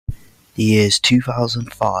The year's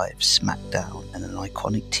 2005 SmackDown and an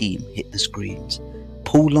iconic team hit the screens,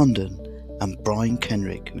 Paul London and Brian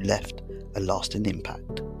Kendrick, who left a lasting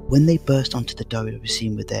impact. When they burst onto the WWE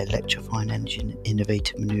scene with their electrifying energy and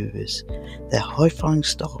innovative maneuvers, their high-flying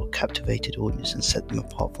style captivated audience and set them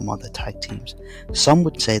apart from other tag teams. Some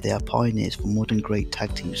would say they are pioneers for modern great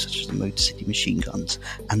tag teams such as the Motor City Machine Guns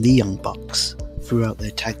and the Young Bucks. Throughout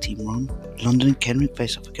their tag team run, London and Kendrick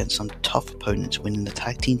faced off against some tough opponents, winning the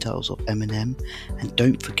tag team titles of M&M, and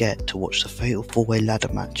don't forget to watch the fatal 4-way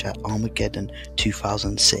ladder match at Armageddon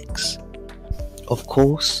 2006. Of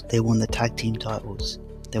course, they won the tag team titles.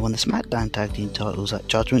 They won the SmackDown tag team titles at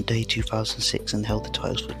Judgment Day 2006 and held the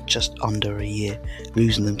titles for just under a year,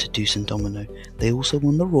 losing them to Deuce and Domino. They also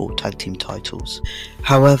won the Raw tag team titles.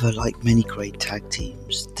 However, like many great tag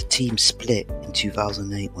teams, the team split in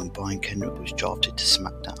 2008 when Brian Kendrick was drafted to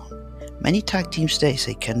SmackDown. Many tag teams today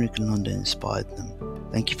say Kendrick and London inspired them.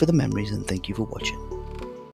 Thank you for the memories and thank you for watching.